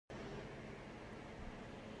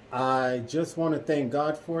I just want to thank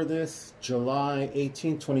God for this, July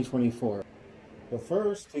 18th, 2024. But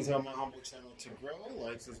first, please help my humble channel to grow.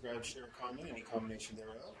 Like, subscribe, share, comment, any combination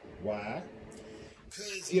thereof. Why?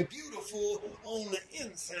 Because you're beautiful on the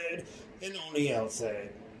inside and on the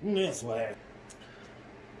outside. That's why.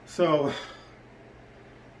 So,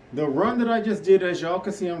 the run that I just did, as y'all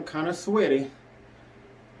can see, I'm kind of sweaty.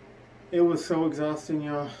 It was so exhausting,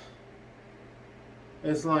 y'all.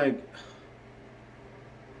 It's like,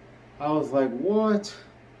 I was like, what?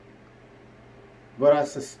 But I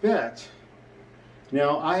suspect.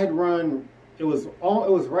 Now I had run. It was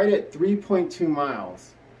right at 3.2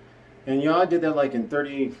 miles, and y'all did that like in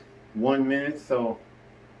 31 minutes. So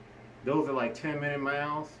those are like 10-minute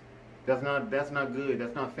miles. That's not good.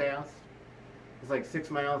 That's not fast. It's like 6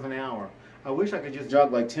 miles an hour. I wish I could just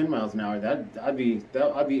jog like 10 miles an hour. I'd be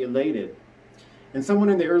elated. And someone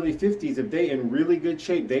in the early 50s, if they in really good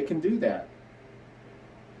shape, they can do that.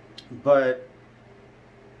 But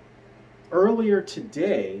earlier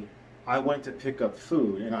today, I went to pick up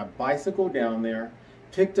food, and I bicycled down there,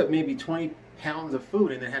 picked up maybe 20 pounds of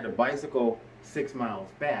food, and then had to bicycle 6 miles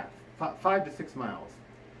back, 5 to 6 miles.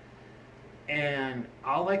 And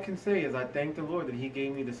all I can say is I thank the Lord that He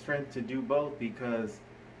gave me the strength to do both, because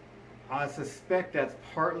I suspect that's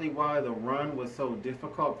partly why the run was so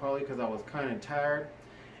difficult, probably because I was kind of tired.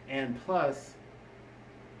 And plus,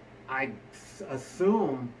 I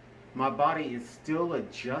assume my body is still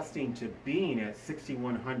adjusting to being at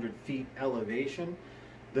 6,100 feet elevation.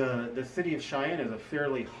 The city of Cheyenne is a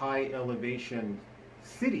fairly high elevation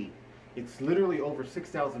city. It's literally over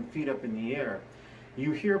 6,000 feet up in the air.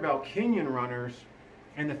 You hear about canyon runners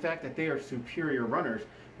and the fact that they are superior runners.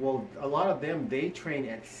 Well, a lot of them, they train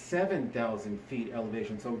at 7,000 feet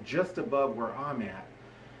elevation, so just above where I'm at.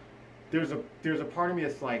 There's a part of me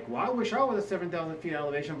that's like, well, I wish I was at 7,000 feet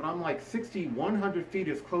elevation, but I'm like 6,100 feet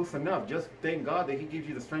is close enough. Just thank God that He gives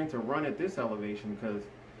you the strength to run at this elevation,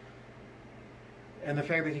 and the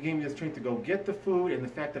fact that He gave me the strength to go get the food, and the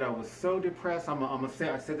fact that I was so depressed. I'm gonna say,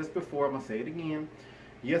 I said this before, I'm gonna say it again.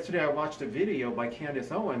 Yesterday I watched a video by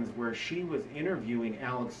Candace Owens where she was interviewing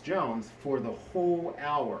Alex Jones for the whole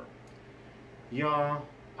hour. Y'all,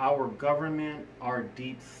 our government, our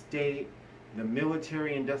deep state, the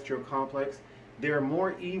military-industrial complex, they're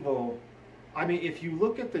more evil. I mean, if you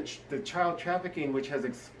look at the child trafficking, which has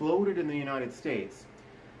exploded in the United States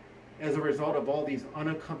as a result of all these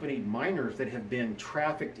unaccompanied minors that have been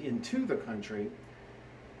trafficked into the country,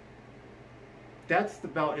 that's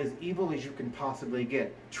about as evil as you can possibly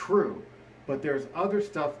get. True. But there's other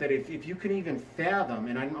stuff that if you can even fathom,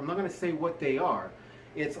 and I'm not going to say what they are,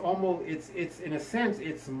 it's almost, it's in a sense,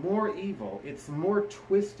 it's more evil, it's more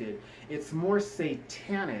twisted, it's more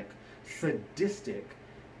satanic, sadistic,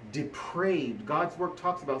 depraved. God's work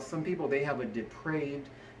talks about some people, they have a depraved,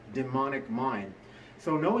 demonic mind.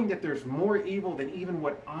 So knowing that there's more evil than even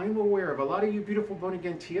what I'm aware of, a lot of you beautiful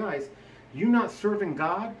born-again TIs, you're not serving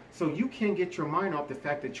God, so you can't get your mind off the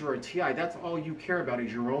fact that you're a TI. That's all you care about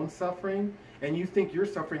is your own suffering, and you think your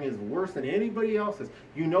suffering is worse than anybody else's.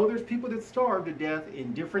 You know there's people that starve to death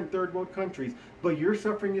in different third world countries, but your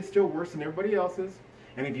suffering is still worse than everybody else's.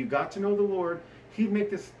 And if you got to know the Lord, He'd make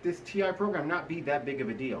this TI program not be that big of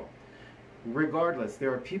a deal. Regardless,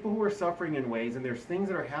 there are people who are suffering in ways, and there's things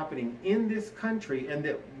that are happening in this country and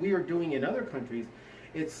that we are doing in other countries.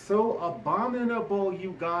 It's so abominable,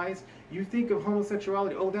 you guys. You think of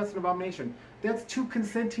homosexuality, oh, that's an abomination. That's 2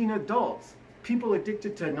 consenting adults. People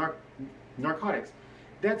addicted to narcotics.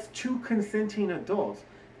 That's 2 consenting adults.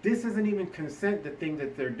 This isn't even consent, the thing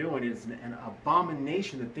that they're doing. It's an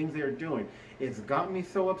abomination, the things they're doing. It's got me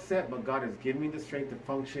so upset, but God has given me the strength to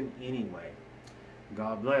function anyway.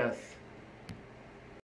 God bless.